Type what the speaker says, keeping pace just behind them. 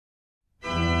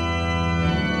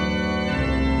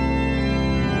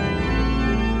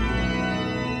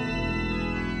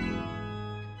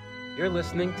You're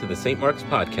listening to the St. Mark's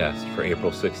Podcast for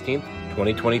April 16th,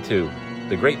 2022,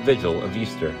 the Great Vigil of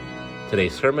Easter.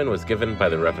 Today's sermon was given by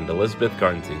the Reverend Elizabeth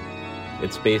Garnsey.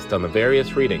 It's based on the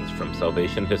various readings from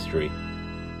salvation history.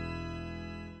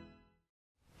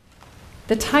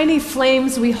 The tiny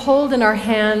flames we hold in our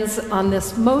hands on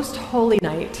this most holy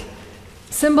night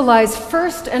symbolize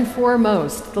first and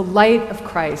foremost the light of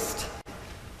Christ,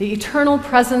 the eternal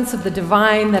presence of the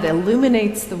divine that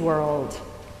illuminates the world.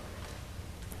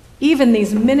 Even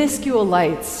these minuscule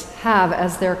lights have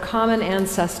as their common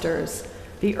ancestors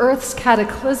the earth's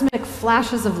cataclysmic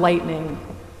flashes of lightning,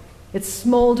 its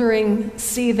smoldering,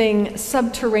 seething,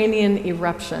 subterranean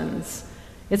eruptions,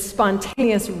 its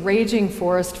spontaneous raging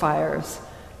forest fires,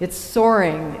 its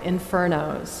soaring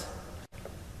infernos.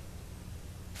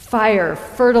 Fire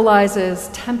fertilizes,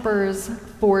 tempers,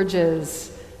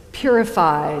 forges,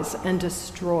 purifies, and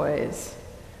destroys.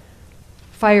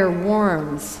 Fire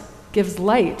warms, gives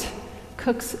light,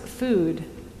 cooks food,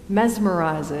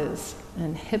 mesmerizes,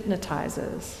 and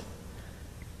hypnotizes.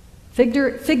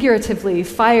 Figuratively,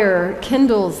 fire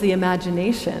kindles the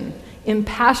imagination,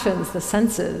 impassions the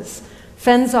senses,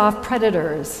 fends off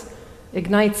predators,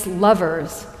 ignites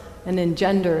lovers, and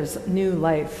engenders new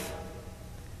life.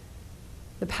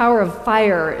 The power of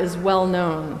fire is well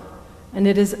known, and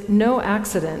it is no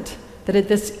accident that at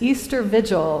this Easter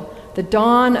vigil, the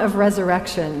dawn of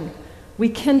resurrection, we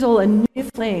kindle a new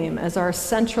flame as our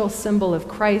central symbol of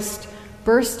Christ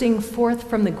bursting forth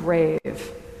from the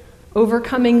grave,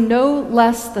 overcoming no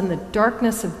less than the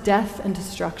darkness of death and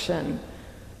destruction,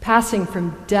 passing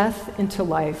from death into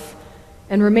life,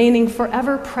 and remaining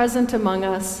forever present among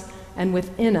us and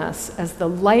within us as the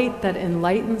light that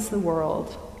enlightens the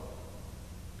world.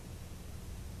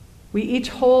 We each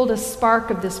hold a spark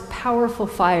of this powerful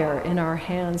fire in our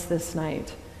hands this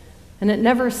night, and it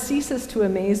never ceases to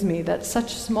amaze me that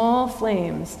such small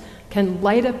flames can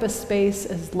light up a space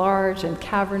as large and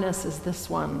cavernous as this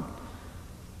one.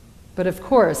 But of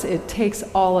course, it takes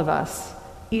all of us,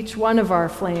 each one of our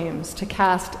flames, to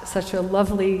cast such a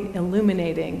lovely,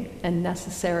 illuminating, and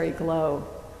necessary glow.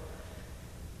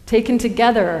 Taken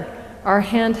together, our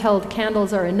handheld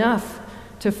candles are enough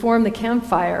to form the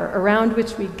campfire around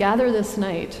which we gather this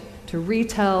night to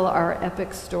retell our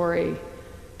epic story,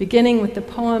 beginning with the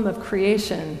poem of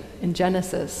creation in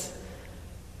Genesis.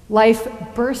 Life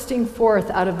bursting forth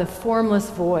out of the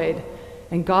formless void,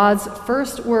 and God's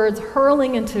first words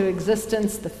hurling into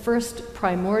existence the first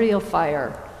primordial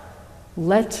fire,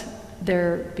 "Let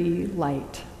there be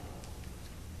light."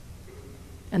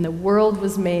 And the world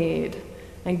was made,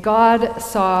 and God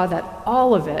saw that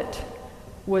all of it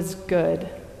was good.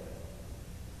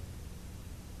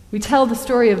 We tell the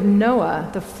story of Noah,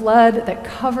 the flood that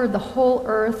covered the whole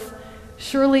earth,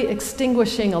 surely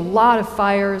extinguishing a lot of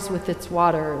fires with its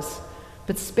waters,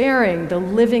 but sparing the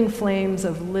living flames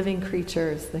of living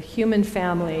creatures, the human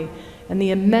family, and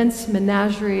the immense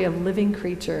menagerie of living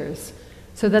creatures,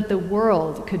 so that the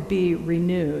world could be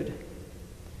renewed.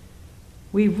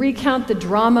 We recount the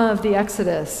drama of the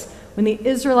Exodus when the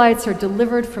Israelites are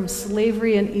delivered from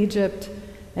slavery in Egypt,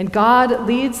 and God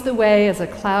leads the way as a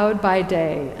cloud by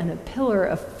day and a pillar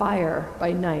of fire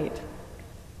by night,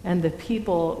 and the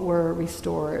people were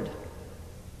restored.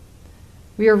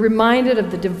 We are reminded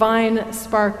of the divine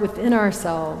spark within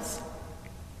ourselves,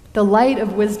 the light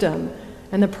of wisdom,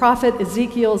 and the prophet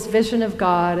Ezekiel's vision of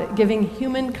God giving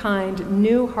humankind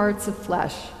new hearts of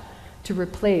flesh to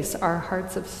replace our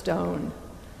hearts of stone.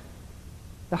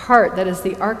 The heart that is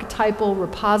the archetypal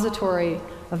repository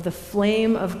of the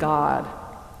flame of God.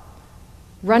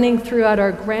 Running throughout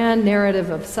our grand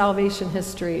narrative of salvation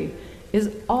history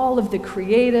is all of the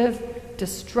creative,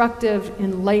 destructive,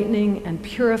 enlightening, and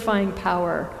purifying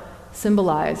power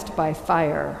symbolized by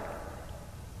fire.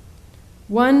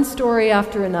 One story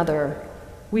after another,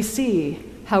 we see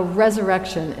how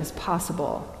resurrection is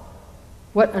possible.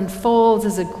 What unfolds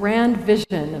is a grand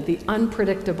vision of the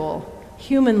unpredictable,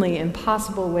 humanly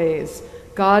impossible ways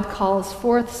God calls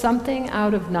forth something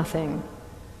out of nothing,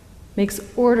 makes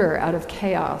order out of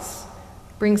chaos,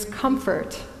 brings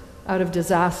comfort out of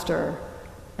disaster,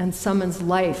 and summons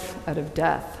life out of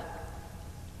death.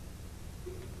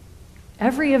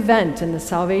 Every event in the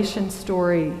salvation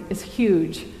story is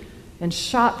huge and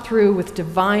shot through with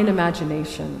divine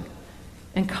imagination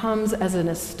and comes as an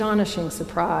astonishing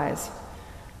surprise.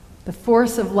 The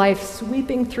force of life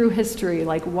sweeping through history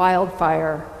like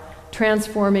wildfire,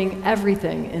 transforming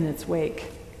everything in its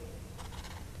wake.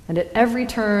 And at every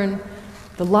turn,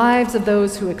 the lives of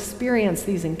those who experience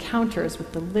these encounters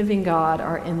with the living God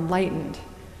are enlightened,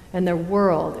 and their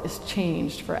world is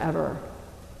changed forever.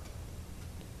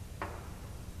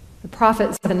 The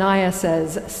prophet Zephaniah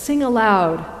says, "Sing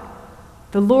aloud,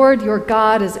 the Lord your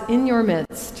God is in your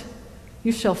midst.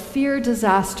 You shall fear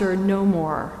disaster no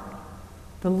more.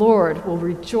 The Lord will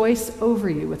rejoice over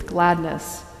you with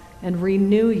gladness and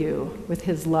renew you with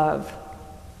his love."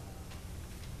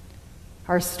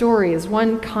 Our story is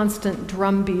one constant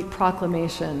drumbeat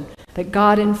proclamation that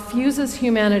God infuses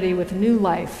humanity with new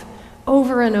life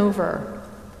over and over,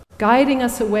 guiding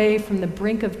us away from the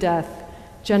brink of death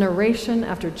generation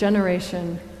after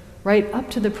generation, right up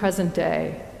to the present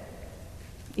day.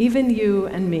 Even you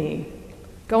and me,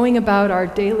 going about our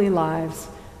daily lives,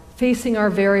 facing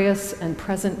our various and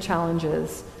present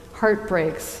challenges,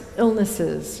 heartbreaks,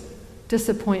 illnesses,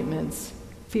 disappointments,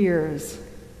 fears.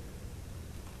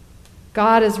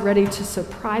 God is ready to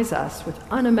surprise us with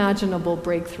unimaginable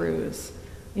breakthroughs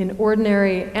in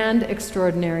ordinary and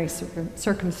extraordinary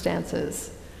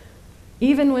circumstances,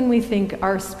 even when we think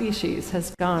our species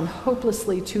has gone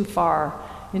hopelessly too far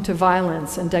into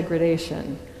violence and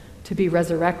degradation to be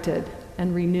resurrected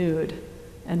and renewed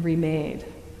and remade.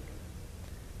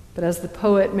 But as the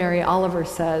poet Mary Oliver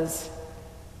says,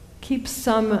 keep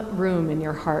some room in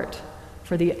your heart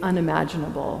for the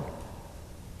unimaginable.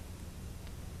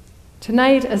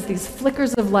 Tonight, as these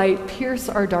flickers of light pierce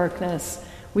our darkness,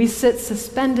 we sit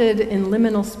suspended in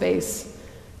liminal space,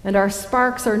 and our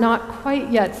sparks are not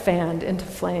quite yet fanned into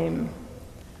flame.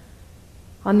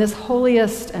 On this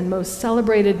holiest and most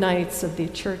celebrated nights of the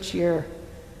church year,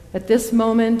 at this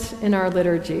moment in our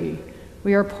liturgy,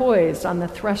 we are poised on the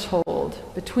threshold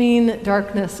between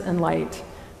darkness and light,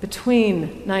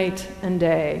 between night and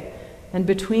day, and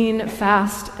between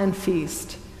fast and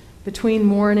feast, between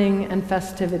mourning and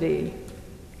festivity,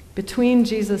 between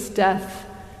Jesus' death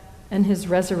and his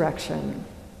resurrection.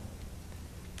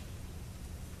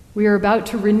 We are about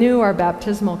to renew our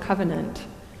baptismal covenant,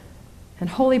 and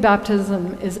holy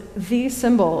baptism is the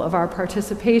symbol of our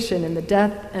participation in the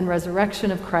death and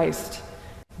resurrection of Christ,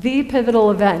 the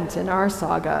pivotal event in our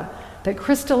saga that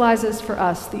crystallizes for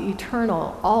us the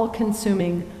eternal,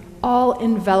 all-consuming,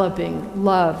 all-enveloping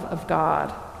love of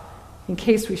God, in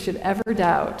case we should ever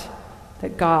doubt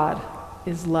that God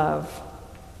is love,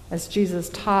 as Jesus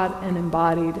taught and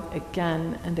embodied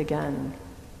again and again.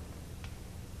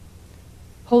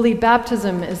 Holy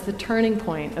baptism is the turning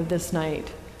point of this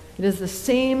night. It is the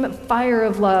same fire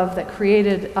of love that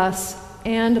created us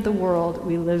and the world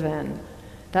we live in.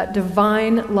 That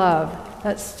divine love,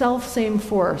 that self-same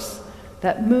force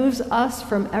that moves us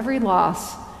from every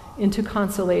loss into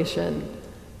consolation,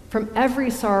 from every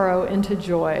sorrow into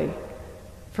joy,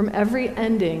 from every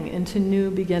ending into new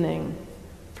beginning,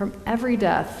 from every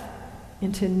death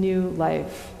into new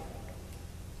life.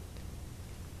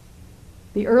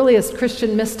 The earliest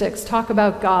Christian mystics talk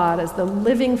about God as the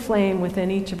living flame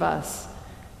within each of us,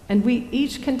 and we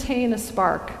each contain a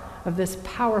spark of this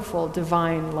powerful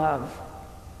divine love.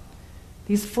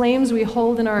 These flames we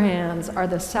hold in our hands are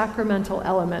the sacramental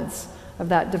elements of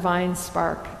that divine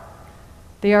spark.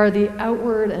 They are the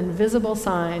outward and visible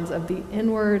signs of the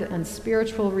inward and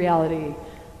spiritual reality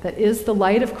that is the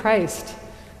light of Christ,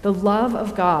 the love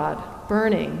of God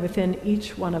burning within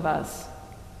each one of us.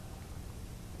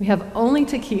 We have only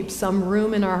to keep some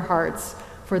room in our hearts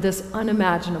for this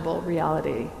unimaginable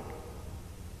reality.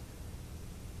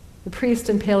 The priest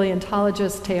and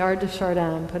paleontologist Teilhard de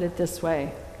Chardin put it this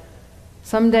way: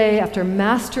 someday, after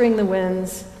mastering the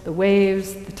winds, the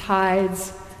waves, the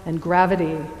tides, and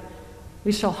gravity,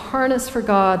 we shall harness for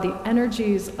God the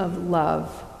energies of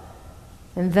love.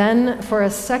 And then, for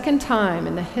a second time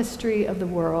in the history of the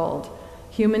world,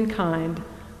 humankind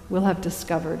will have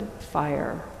discovered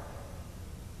fire.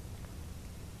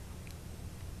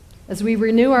 As we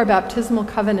renew our baptismal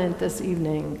covenant this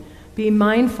evening, be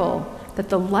mindful that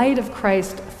the light of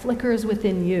Christ flickers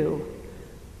within you,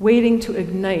 waiting to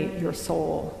ignite your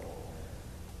soul.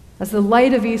 As the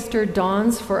light of Easter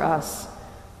dawns for us,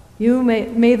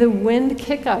 may the wind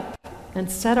kick up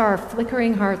and set our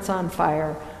flickering hearts on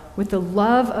fire with the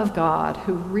love of God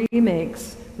who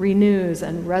remakes, renews,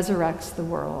 and resurrects the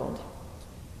world.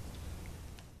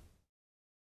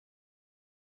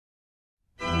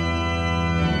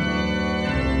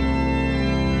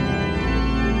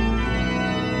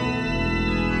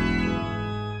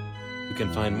 You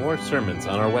can find more sermons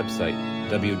on our website,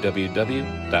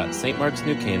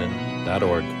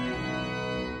 www.stmarksnewcanaan.org.